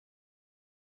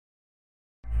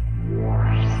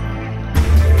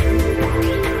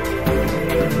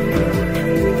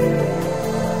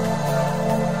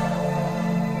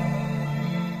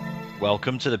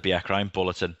welcome to the Bjerkreim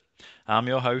Bulletin. I'm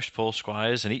your host, Paul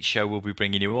Squires, and each show will be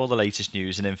bringing you all the latest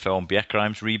news and info on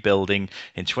Bjerkreim's rebuilding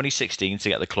in 2016 to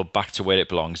get the club back to where it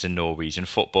belongs in Norwegian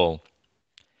football.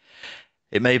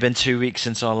 It may have been 2 weeks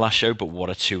since our last show, but what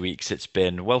a 2 weeks it's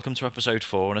been. Welcome to episode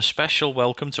 4, and a special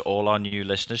welcome to all our new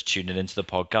listeners tuning into the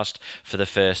podcast for the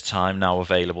first time, now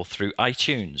available through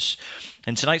iTunes.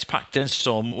 In tonight's packed in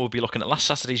storm, we'll be looking at last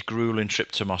Saturday's gruelling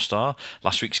trip to Mostar,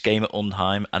 last week's game at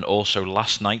Undheim, and also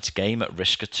last night's game at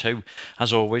Riska 2.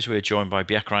 As always, we're joined by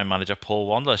Bjerkreim manager Paul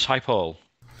Wanderless. Hi, Paul.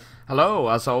 Hello,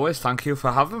 as always, thank you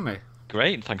for having me.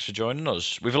 Great, thanks for joining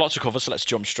us. We've a lot to cover, so let's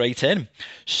jump straight in.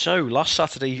 So, last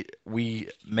Saturday, we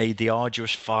made the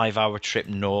arduous 5-hour trip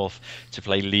north to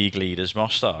play league leaders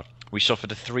Mostar. We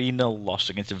suffered a 3-0 loss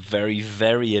against a very,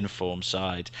 very informed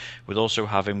side, with also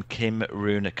having Kim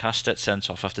Rune Kastet sent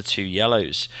off after 2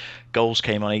 yellows. Goals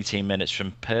came on 18 minutes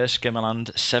from Per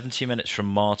Skimmerland, 70 minutes from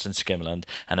Martin Skimmerland,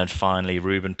 and then finally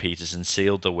Ruben Peterson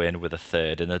sealed the win with a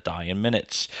third in the dying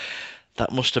minutes.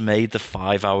 That must have made the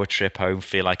 5-hour trip home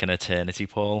feel like an eternity,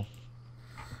 Paul.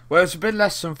 Well, it's a bit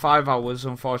less than 5 hours,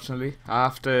 unfortunately. I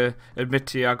have to admit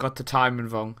to you, I got the timing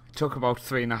wrong. It took about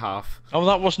 3.5. Oh,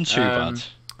 that wasn't too bad.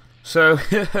 So,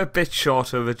 a bit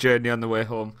short of a journey on the way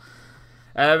home.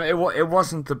 It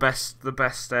wasn't the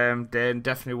best day, and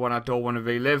definitely one I don't want to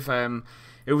relive.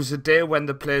 It was a day when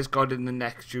the players got in the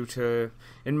neck due to,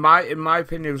 in my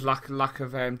opinion, it was lack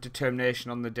of determination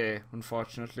on the day.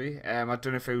 Unfortunately, I don't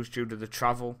know if it was due to the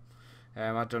travel.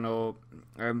 I don't know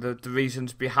the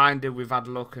reasons behind it. We've had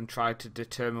a look and tried to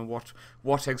determine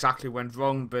what exactly went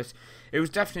wrong, but it was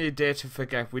definitely a day to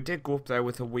forget. We did go up there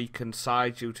with a weakened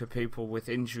side due to people with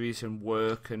injuries and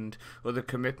work and other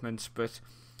commitments, but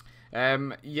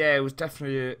it was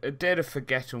definitely a day to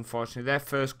forget. Unfortunately, their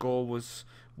first goal was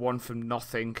one from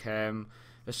nothing,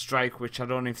 a strike which I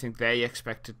don't even think they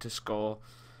expected to score.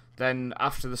 Then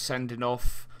after the sending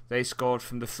off, they scored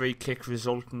from the free kick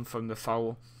resulting from the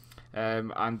foul,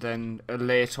 and then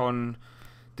late on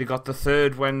they got the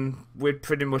third when we'd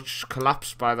pretty much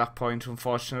collapsed by that point,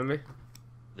 unfortunately.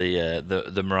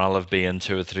 The morale of being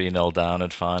 2 or 3-0 down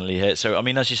had finally hit. So, I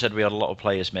mean, as you said, we had a lot of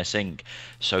players missing.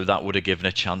 So that would have given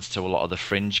a chance to a lot of the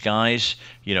fringe guys.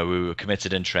 You know, we were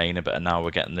committed in training, but now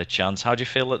we're getting the chance. How do you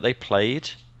feel that they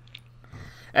played?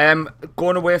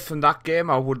 Going away from that game,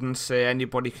 I wouldn't say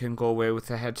anybody can go away with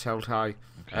their heads held high.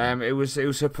 Okay. It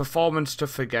was a performance to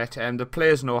forget. The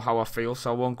players know how I feel,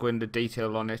 so I won't go into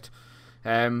detail on it.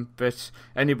 But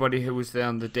anybody who was there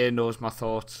on the day knows my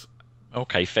thoughts.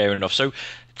 Okay, fair enough. So,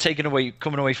 coming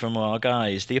away from our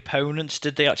guys, the opponents,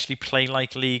 did they actually play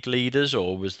like league leaders,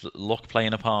 or was luck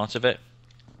playing a part of it?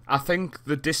 I think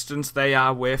the distance they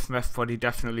are away from everybody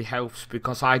definitely helps,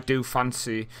 because I do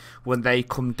fancy when they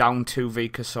come down 2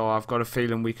 weeks or so, I've got a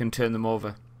feeling we can turn them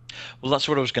over. Well, that's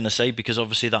what I was going to say, because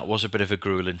obviously that was a bit of a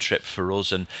grueling trip for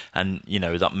us, and you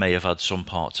know, that may have had some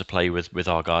part to play with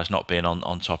our guys not being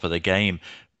on top of the game.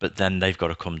 But then they've got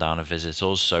to come down and visit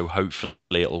us, so hopefully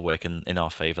it'll work in our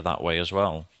favour that way as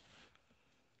well.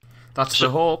 That's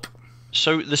the hope.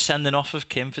 So the sending off of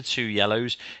Kim for 2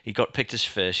 yellows, he got picked his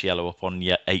first yellow up on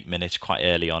 8 minutes quite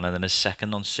early on, and then his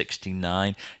second on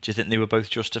 69. Do you think they were both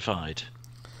justified?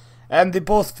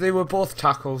 They were both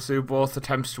tackles. They were both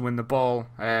attempts to win the ball.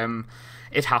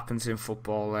 It happens in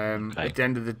football. Okay. At the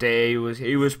end of the day,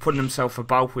 he was putting himself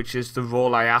about, which is the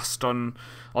role I asked on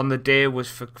the day, was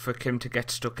for Kim to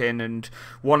get stuck in. And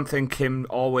one thing Kim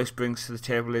always brings to the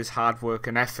table is hard work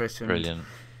and effort. And Brilliant.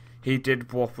 he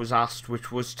did what was asked,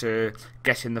 which was to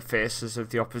get in the faces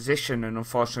of the opposition. And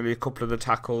unfortunately, a couple of the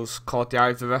tackles caught the eye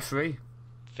of the referee.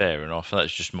 Fair enough.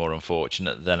 That's just more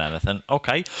unfortunate than anything.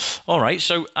 Okay. All right.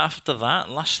 So after that,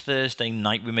 last Thursday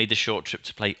night, we made the short trip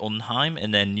to play Undheim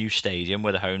in their new stadium,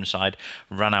 where the home side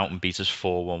ran out and beat us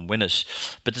 4-1 winners.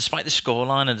 But despite the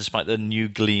scoreline and despite the new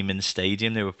gleaming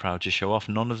stadium they were proud to show off,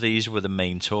 none of these were the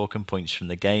main talking points from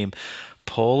the game.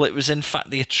 Paul, it was in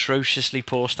fact the atrociously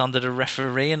poor standard of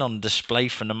refereeing on display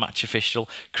from the match official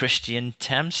Christian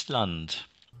Temsland.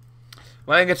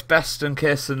 Well, I think it's best, in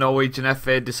case the Norwegian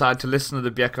FA decide to listen to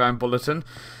the Bjerkreim Bulletin,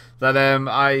 that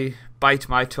I bite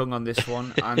my tongue on this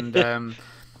one and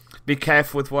be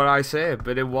careful with what I say.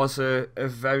 But it was a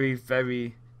very,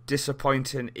 very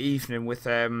disappointing evening with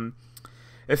a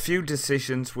few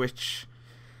decisions which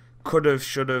could have,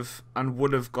 should have, and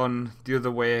would have gone the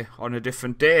other way on a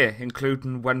different day,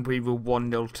 including when we were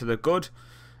 1-0 to the good.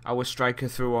 Our striker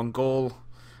threw on goal.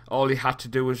 All he had to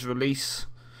do was release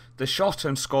the shot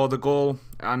and score the goal,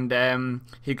 and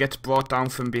he gets brought down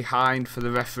from behind for the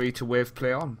referee to wave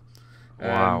play on.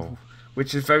 Wow.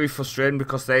 Which is very frustrating,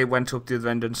 because they went up the other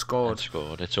end and scored.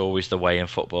 It's always the way in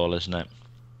football, isn't it?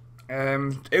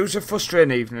 It was a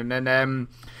frustrating evening, and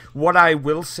what I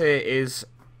will say is,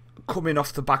 coming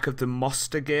off the back of the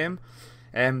Monster game,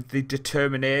 the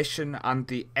determination and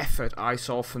the effort I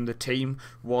saw from the team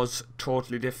was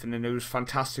totally different, and it was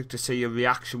fantastic to see a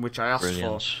reaction which I asked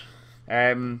Brilliant.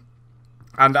 for.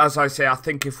 And as I say, I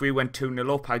think if we went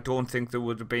 2-0 up, I don't think there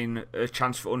would have been a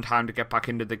chance for Undheim to get back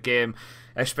into the game,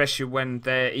 especially when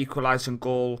their equalising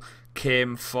goal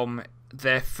came from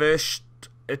their first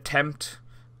attempt,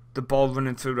 the ball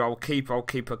running through our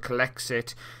keeper collects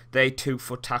it, they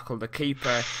 2-foot tackle the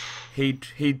keeper, he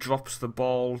drops the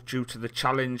ball due to the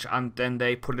challenge, and then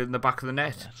they put it in the back of the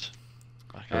net.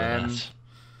 Back of the net.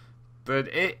 But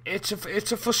it's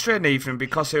a frustrating evening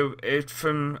because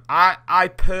I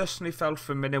personally felt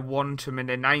from minute 1 to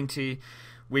minute 90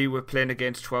 we were playing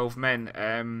against 12 men.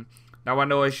 Now I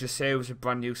know, as you say, it was a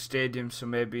brand new stadium, so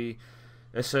maybe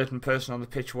a certain person on the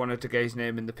pitch wanted to get his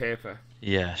name in the paper.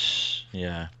 Yes,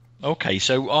 yeah. Okay,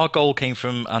 so our goal came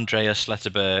from Andreas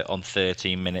Letterberg on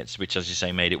 13 minutes, which, as you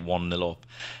say, made it 1-0 up.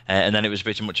 And then it was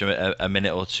pretty much a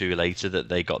minute or two later that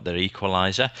they got their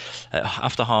equaliser.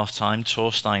 After half-time,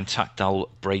 Torstein Takdal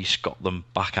Brace got them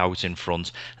back out in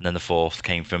front, and then the fourth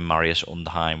came from Marius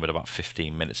Undheim with about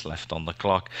 15 minutes left on the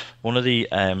clock. One of the...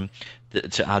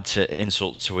 to add to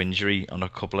insult to injury on a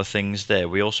couple of things there,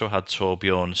 we also had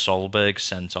Torbjorn Solberg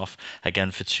sent off again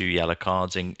for 2 yellow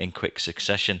cards in quick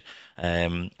succession.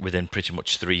 Within pretty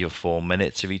much 3 or 4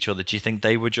 minutes of each other. Do you think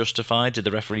they were justified? Did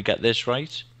the referee get this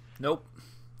right? Nope.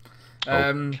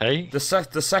 Okay. The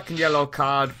second yellow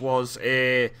card was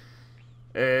a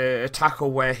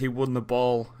tackle where he won the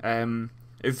ball.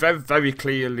 It very, very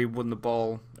clearly won the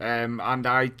ball. And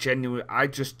I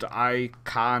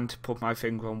can't put my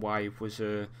finger on why it was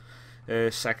a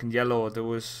second yellow.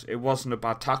 It wasn't a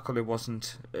bad tackle. It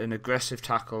wasn't an aggressive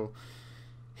tackle.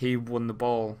 He won the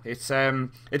ball. It's one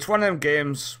of them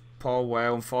games, Paul,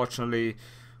 where unfortunately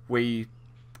we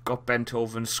got bent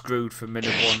over and screwed for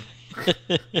minute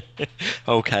 1.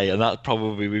 Okay, and that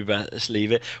probably we best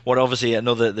leave it. What obviously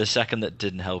the second that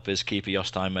didn't help is keeper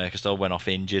Jostein Merkesdal went off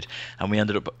injured, and we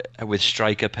ended up with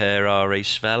striker Per Are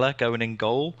Svella going in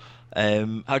goal.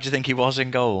 How do you think he was in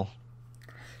goal?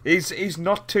 He's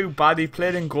not too bad. He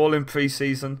played in goal in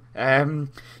pre-season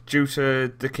due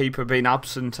to the keeper being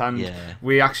absent, and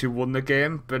we actually won the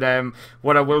game. But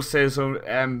what I will say is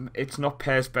it's not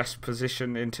Per's best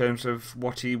position in terms of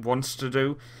what he wants to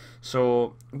do.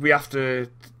 So we have to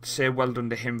say well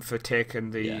done to him for taking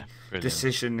the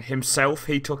decision himself.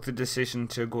 He took the decision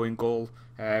to go in goal.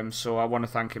 So I want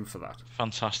to thank him for that.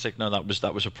 Fantastic. No,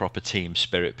 that was a proper team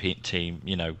spirit team,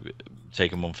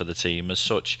 taking one for the team as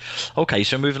such. Okay,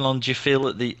 so moving on, do you feel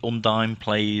that the Undheim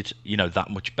played, that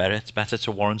much better? It's better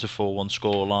to warrant a 4-1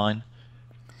 scoreline?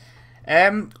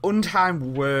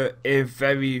 Undheim were a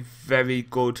very, very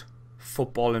good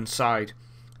footballing side.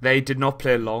 They did not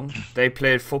play long. They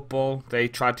played football. They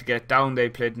tried to get down. They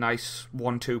played nice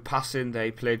 1-2 passing. They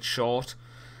played short.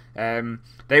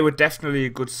 They were definitely a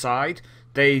good side.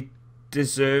 They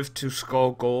deserved to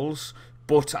score goals.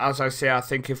 But as I say, I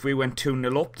think if we went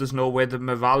 2-0 up, there's no way the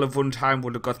morale of Undheim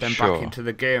would have got them back into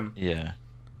the game. Yeah.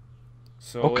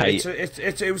 So okay.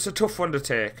 It was a tough one to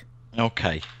take.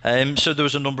 Okay. So there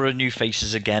was a number of new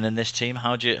faces again in this team.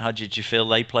 How did you feel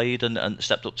they played and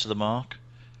stepped up to the mark?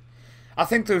 I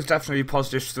think there was definitely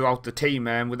positives throughout the team.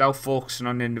 Without focusing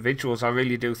on individuals, I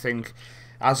really do think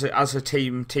as a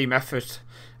team effort,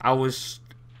 I was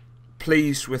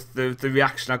pleased with the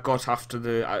reaction I got after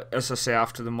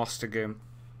the Monster game.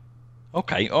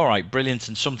 Okay, all right, brilliant,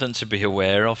 and something to be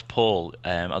aware of, Paul.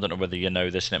 I don't know whether you know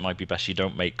this, and it might be best you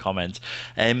don't make comment.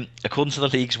 According to the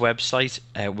league's website,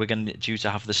 we're due to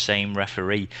have the same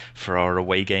referee for our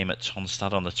away game at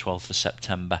Tonstad on the 12th of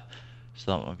September.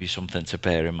 So that might be something to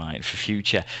bear in mind for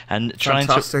future. And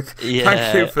fantastic.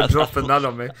 Thank you for dropping that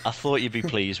on me. I thought you'd be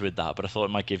pleased with that, but I thought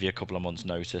it might give you a couple of months'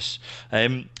 notice.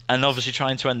 And obviously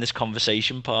trying to end this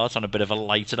conversation part on a bit of a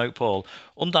lighter note, Paul.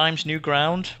 Undheim's new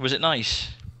ground, was it nice?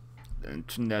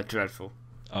 No, dreadful.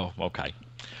 Oh, okay.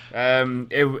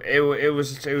 It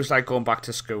was like going back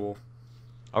to school.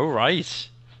 Oh, right.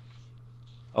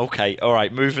 Okay, all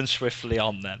right, moving swiftly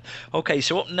on then. Okay,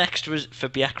 so up next was for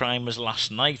Bjerkreim was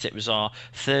last night. It was our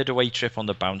third away trip on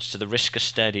the bounce to the Riska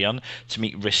Stadion to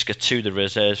meet Riska 2, the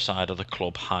reserve side of the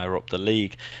club higher up the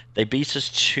league. They beat us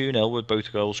 2-0 with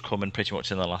both goals coming pretty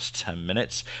much in the last 10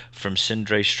 minutes from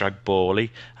Sindre Stragborli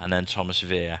and then Thomas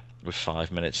Veer with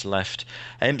 5 minutes left.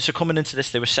 So coming into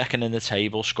this, they were second in the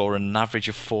table, scoring an average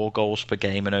of 4 goals per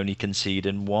game and only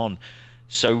conceding 1.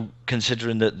 So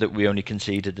considering that we only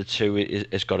conceded the 2,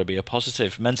 it's got to be a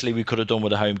positive. Mentally, we could have done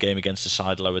with a home game against a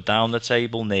side lower down the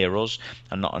table near us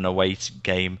and not an away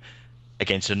game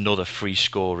against another free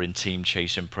scoring team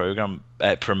chasing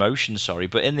promotion. Sorry,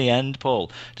 but in the end,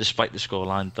 Paul, despite the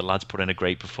scoreline, the lads put in a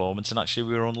great performance, and actually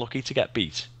we were unlucky to get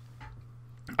beat.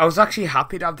 I was actually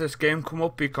happy to have this game come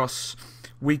up because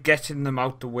we getting them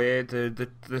out the way. The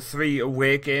 3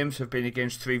 away games have been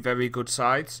against 3 very good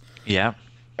sides. Yeah.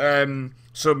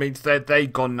 So it means they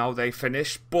gone now, they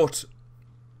finished. But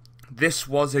this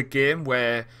was a game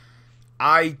where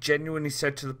I genuinely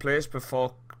said to the players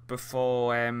before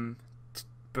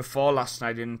last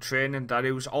night in training that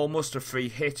it was almost a free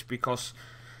hit because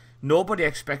nobody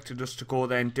expected us to go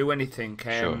there and do anything.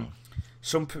 Sure.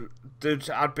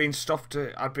 I'd been stopped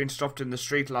in the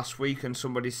street last week, and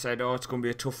somebody said, "Oh, it's going to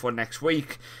be a tough one next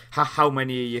week. How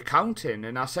many are you counting?"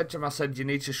 And I said to him, "You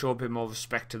need to show a bit more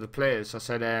respect to the players." I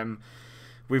said,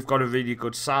 "We've got a really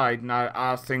good side, and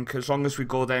I think as long as we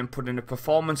go there and put in a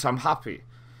performance, I'm happy."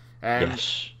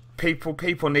 Yes.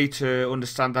 People need to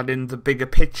understand that in the bigger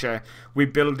picture, we're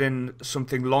building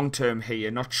something long term here,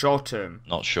 not short term.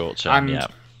 Not short term. Yeah.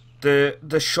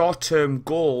 The short-term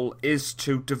goal is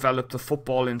to develop the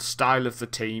footballing style of the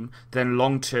team, then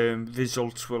long-term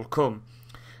results will come.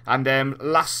 And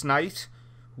last night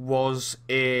was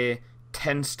a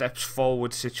 10 steps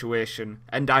forward situation,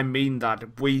 and I mean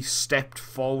that. We stepped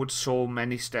forward so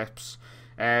many steps.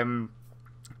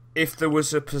 If there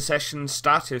was a possession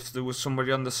stat, if there was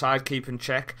somebody on the side keeping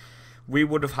check, we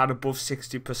would have had above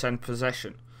 60%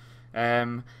 possession.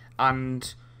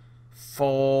 And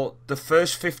for the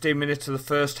first 15 minutes of the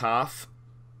first half,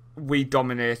 we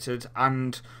dominated,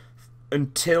 and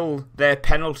until their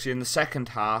penalty in the second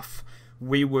half,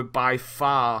 we were by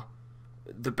far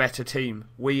the better team.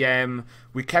 We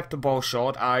kept the ball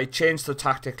short. I changed the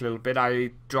tactic a little bit.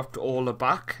 I dropped Ola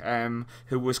back,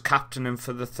 who was captaining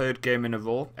for the 3rd game in a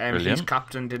row. He's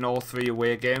captained in all 3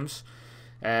 away games.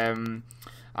 And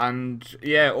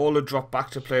yeah, Ola dropped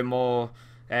back to play more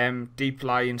deep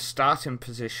lying starting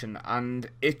position, and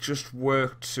it just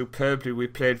worked superbly. We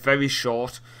played very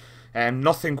short,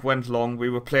 nothing went long. We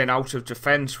were playing out of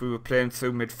defence, we were playing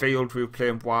through midfield, we were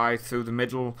playing wide through the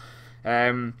middle,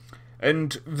 and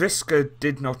Riska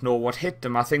did not know what hit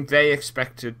them. I think they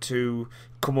expected to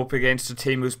come up against a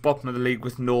team who's bottom of the league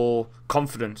with no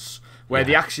confidence, where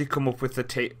they actually come up with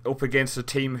up against a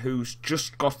team who's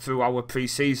just got through our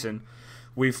pre-season.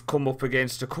 We've come up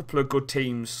against a couple of good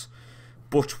teams,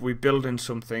 but we're building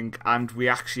something, and we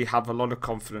actually have a lot of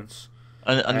confidence.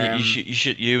 And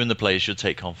you and the players should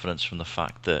take confidence from the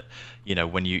fact that, you know,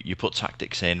 when you put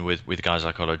tactics in with guys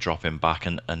like Ola dropping back,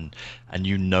 and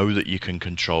you know that you can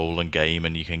control and game,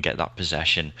 and you can get that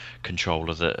possession control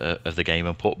of the game,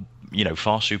 and put, you know,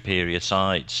 far superior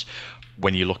sides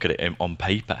when you look at it on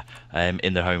paper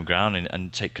in their home ground,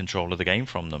 and take control of the game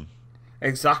from them.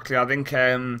 Exactly. I think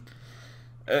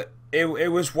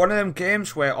it was one of them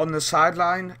games where on the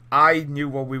sideline I knew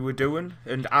what we were doing,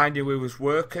 and I knew it was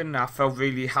working. I felt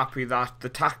really happy that the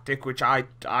tactic which I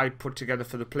put together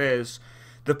for the players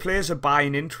are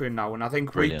buying into it now, and I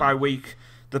think Brilliant. week by week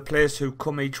the players who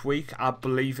come each week are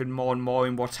believing more and more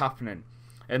in what's happening,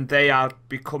 and they are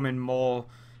becoming more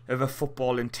of a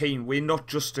footballing team. We're not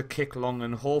just a kick long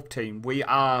and hope team. We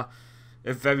are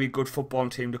a very good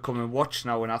footballing team to come and watch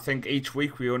now, and I think each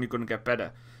week we're only going to get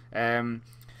better.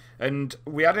 And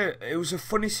it was a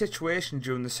funny situation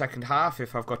during the second half,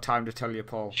 if I've got time to tell you,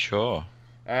 Paul. Sure.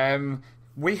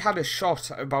 We had a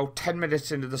shot about 10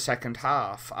 minutes into the second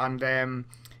half, and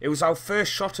it was our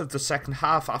first shot of the second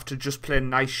half after just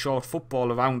playing nice short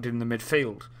football around in the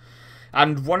midfield.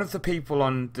 And one of the people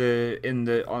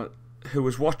who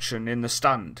was watching in the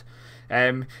stand,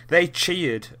 they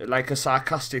cheered like a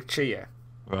sarcastic cheer.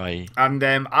 Right. And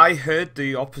I heard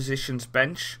the opposition's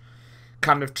bench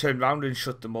kind of turned around and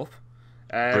shut them up.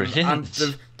 And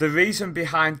the reason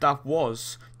behind that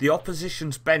was the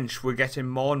opposition's bench were getting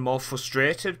more and more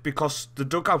frustrated because the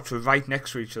dugouts were right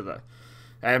next to each other.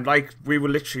 Like we were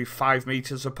literally 5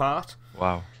 meters apart.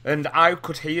 Wow. And I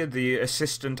could hear the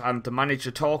assistant and the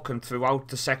manager talking throughout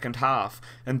the second half,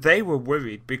 and they were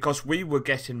worried because we were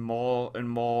getting more and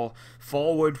more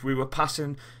forward, we were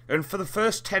passing, and for the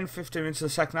first 10-15 minutes of the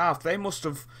second half,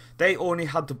 they only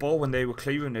had the ball when they were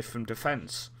clearing it from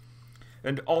defence.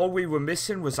 And all we were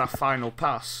missing was that final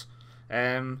pass.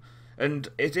 And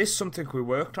it is something we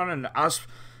worked on, and as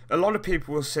a lot of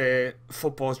people will say,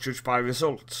 football's judged by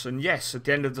results, and yes, at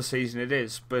the end of the season it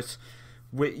is, but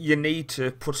you need to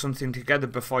put something together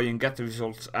before you can get the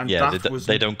results, and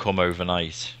they don't come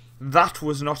overnight. That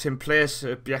was not in place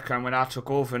at Bjerkreim when I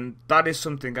took over, and that is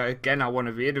something again I want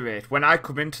to reiterate. When I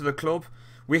come into the club,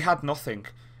 we had nothing,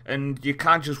 and you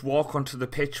can't just walk onto the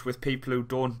pitch with people who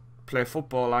don't play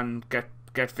football and get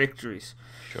get victories.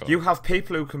 Sure. You have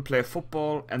people who can play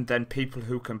football and then people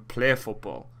who can play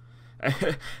football.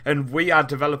 And we are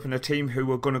developing a team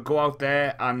who are going to go out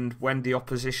there, and when the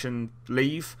opposition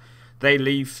leave, they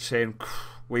leave saying,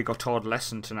 we got taught a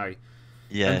lesson tonight.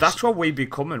 Yes. And that's what we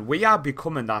becoming. We are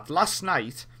becoming that. Last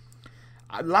night,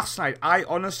 I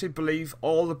honestly believe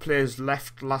all the players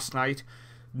left last night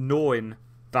knowing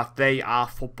that they are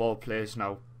football players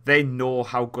now. They know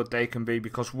how good they can be,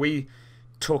 because we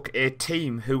took a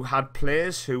team who had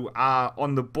players who are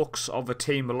on the books of a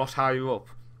team a lot higher up,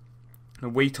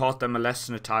 and we taught them a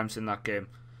lesson at times in that game.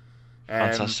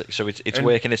 Fantastic. So it's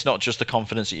working. It's not just the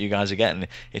confidence that you guys are getting.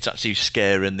 It's actually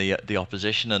scaring the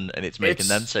opposition, and it's making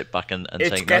them sit back and take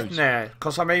notes. It's getting there.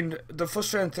 Because, I mean, the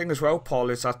frustrating thing as well, Paul,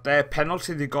 is that their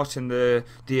penalty they got in the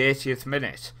 80th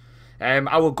minute,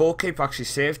 our goalkeeper actually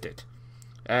saved it.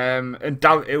 And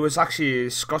it was actually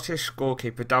a Scottish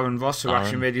goalkeeper, Darren Ross, who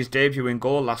actually made his debut in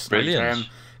goal last night.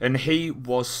 And he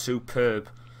was superb.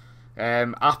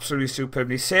 Absolutely superb.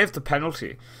 And he saved the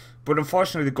penalty. But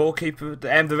unfortunately, the goalkeeper,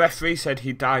 the referee said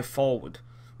he dived forward,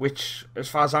 which, as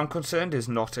far as I'm concerned, is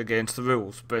not against the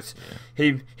rules. But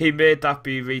he made that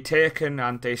be retaken,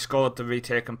 and they scored the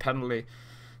retaken penalty.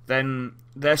 Then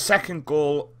their second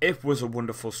goal, it was a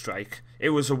wonderful strike.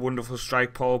 It was a wonderful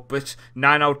strike, Paul. But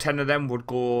 9 out of 10 of them would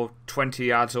go 20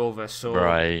 yards over. So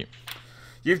right.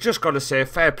 You've just got to say,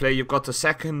 fair play. You've got the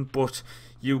second, but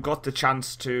you got the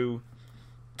chance to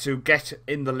get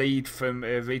in the lead from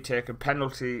a retaken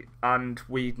penalty, and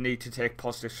we need to take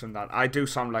positives from that. I do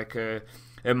sound like a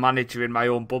manager in my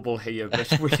own bubble here,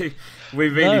 but we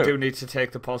really do need to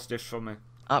take the positives from it.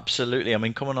 Absolutely. I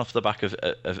mean, coming off the back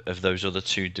of those other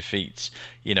two defeats,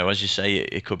 as you say,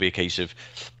 it could be a case of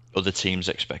other teams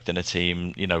expecting a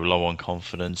team, low on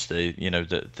confidence.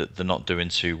 That they're not doing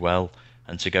too well,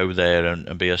 and to go there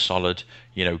and be a solid,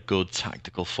 good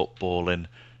tactical footballing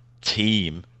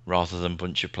team, rather than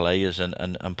bunch of players,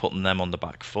 and putting them on the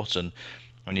back foot. And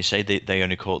when you say they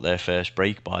only caught their first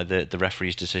break by the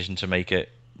referee's decision to make it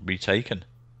retaken.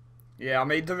 Yeah, I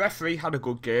mean, the referee had a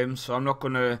good game, so I'm not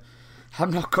gonna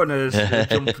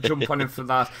jump on him for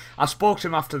that. I spoke to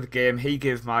him after the game. He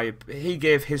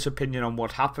gave his opinion on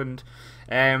what happened.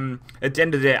 At the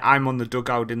end of the day, I'm on the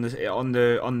dugout on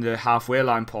the halfway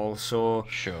line, Paul. So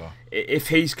sure. If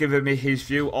he's given me his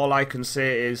view, all I can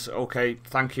say is, okay,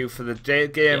 thank you for the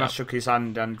game. Yeah. I shook his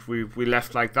hand, and we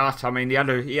left like that. I mean, he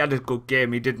had a good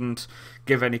game. He didn't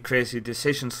give any crazy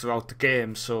decisions throughout the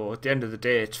game. So at the end of the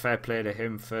day, it's fair play to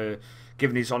him for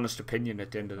giving his honest opinion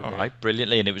at the end of the day. All right,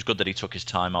 brilliantly, and it was good that he took his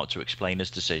time out to explain his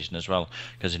decision as well,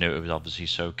 because he knew it was obviously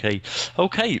so key.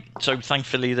 Okay, so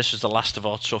thankfully this was the last of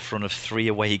our tough run of 3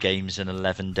 away games in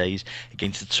 11 days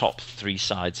against the top 3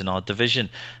 sides in our division,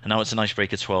 and now it's a nice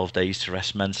break of 12 days to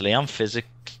rest mentally and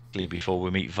physically before we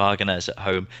meet Vaganez at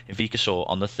home in Vikasor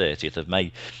on the 30th of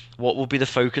May. What will be the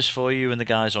focus for you and the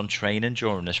guys on training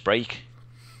during this break?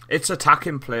 It's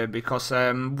attacking play, because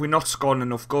we're not scoring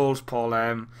enough goals,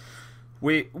 Paul.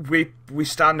 We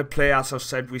starting to play, as I've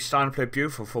said, we starting to play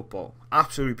beautiful football.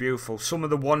 Absolutely beautiful. Some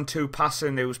of the 1-2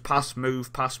 passing, it was pass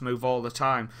move all the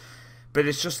time. But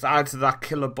it's just either that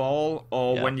killer ball,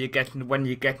 or when you're getting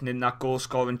in that goal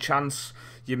scoring chance,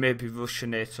 you may be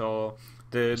rushing it, or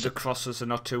the crosses are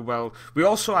not too well. We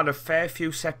also had a fair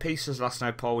few set pieces last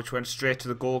night, Paul, which went straight to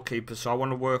the goalkeeper, so I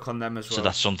want to work on them as well. So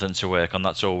that's something to work on.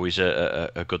 That's always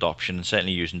a good option, and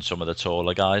certainly using some of the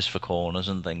taller guys for corners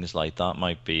and things like that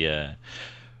might be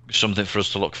something for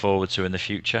us to look forward to in the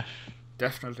future.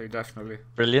 Definitely.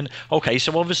 Brilliant. Okay,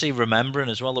 so obviously remembering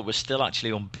as well that we're still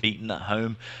actually unbeaten at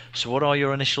home. So what are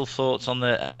your initial thoughts on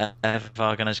the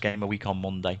Vaganez game a week on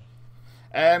Monday?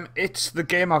 It's the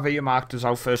game I've earmarked as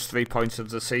our first 3 points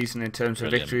of the season in terms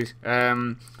of victories.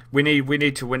 We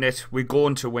need to win it. We're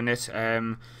going to win it.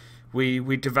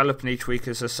 We developing each week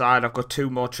as a side. I've got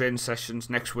 2 more training sessions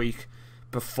next week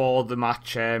before the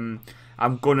match. I'm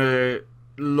gonna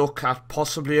look at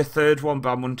possibly a third one,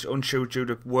 but I'm unsure due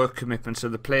to work commitments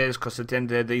of the players, because at the end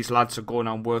of the day, these lads are going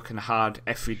on working hard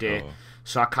every day. Sure.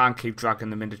 So I can't keep dragging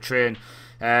them into train.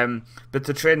 But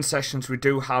the training sessions we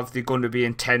do have, they're going to be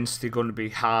intense, they're going to be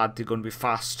hard, they're going to be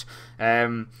fast,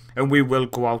 and we will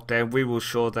go out there and we will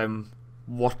show them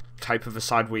what type of a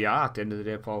side we are at the end of the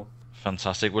day, Paul.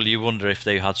 Fantastic. Well, you wonder if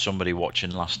they had somebody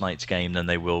watching last night's game, then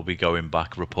they will be going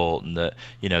back reporting that,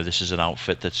 this is an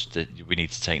outfit that we need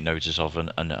to take notice of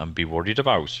and be worried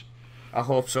about. I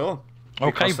hope so.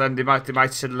 Okay. Because then they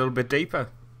might sit a little bit deeper.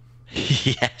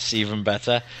 Yes, even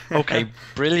better. Okay,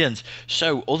 brilliant.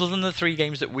 So, other than the three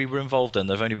games that we were involved in,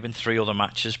 there've only been three other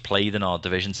matches played in our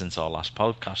division since our last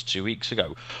podcast 2 weeks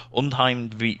ago.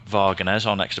 Undheim beat Varganes,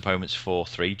 our next opponents,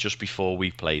 4-3 just before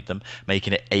we played them,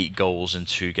 making it 8 goals in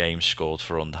 2 games scored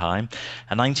for Undheim.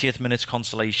 A 90th minute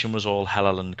consolation was all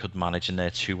Helleland could manage in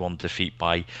their 2-1 defeat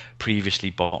by previously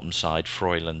bottom side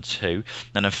Froyland 2.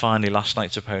 And then finally, last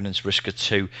night's opponents, Riska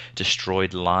 2,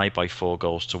 destroyed Lie by 4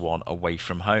 goals to 1 away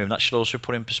from home. That should also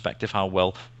put in perspective how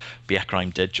well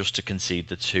Bjerkreim did just to concede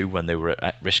the 2 when they were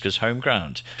at Riska's home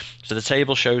ground. So the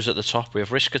table shows at the top we have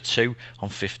Riska 2 on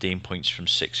 15 points from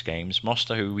 6 games,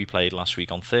 Mosta, who we played last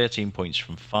week, on 13 points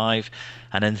from 5,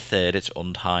 and then third it's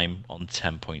Undheim on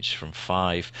 10 points from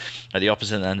 5. At the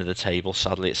opposite end of the table,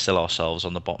 sadly, it's still ourselves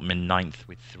on the bottom in 9th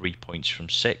with 3 points from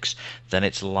 6. Then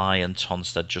it's Lie and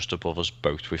Tonstad just above us,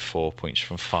 both with 4 points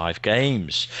from 5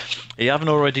 games. If you haven't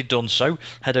already done so,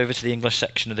 head over to the English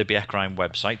section of the Bjerkreim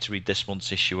website to read this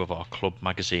month's issue of our club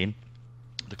magazine.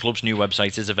 The club's new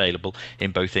website is available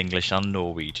in both English and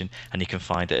Norwegian, and you can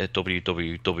find it at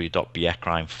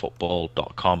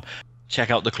www.bjerkreimfootball.com. Check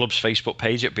out the club's Facebook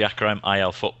page at Bjerkreim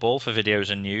IL Football for videos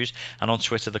and news, and on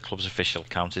Twitter the club's official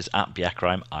account is at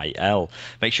Bjerkreim IL.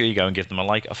 Make sure you go and give them a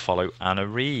like, a follow and a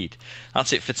read.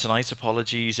 That's it for tonight.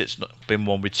 Apologies, it's not been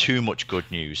one with too much good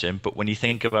news in, but when you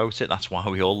think about it, that's why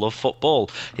we all love football.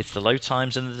 It's the low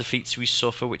times and the defeats we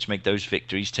suffer which make those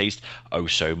victories taste oh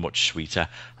so much sweeter,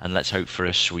 and let's hope for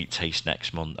a sweet taste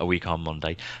a week on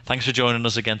Monday. Thanks for joining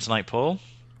us again tonight, Paul.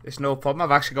 It's no problem.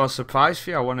 I've actually got a surprise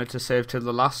for you. I wanted to save till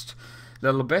the last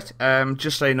little bit.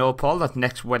 Just so you know, Paul, that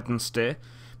next Wednesday,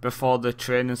 before the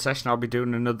training session, I'll be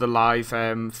doing another live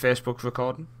Facebook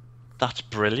recording. That's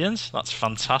brilliant. That's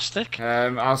fantastic.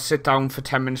 I'll sit down for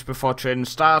 10 minutes before training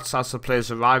starts as the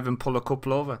players arrive and pull a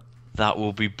couple over. That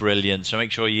will be brilliant. So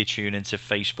make sure you tune into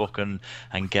Facebook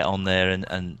and get on there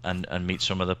and meet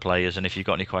some of the players. And if you've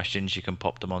got any questions, you can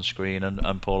pop them on screen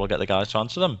and Paul will get the guys to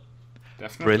answer them.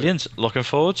 Definitely. Brilliant. Looking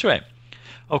forward to it.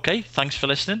 Okay, thanks for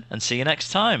listening and see you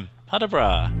next time.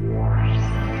 Hadabra.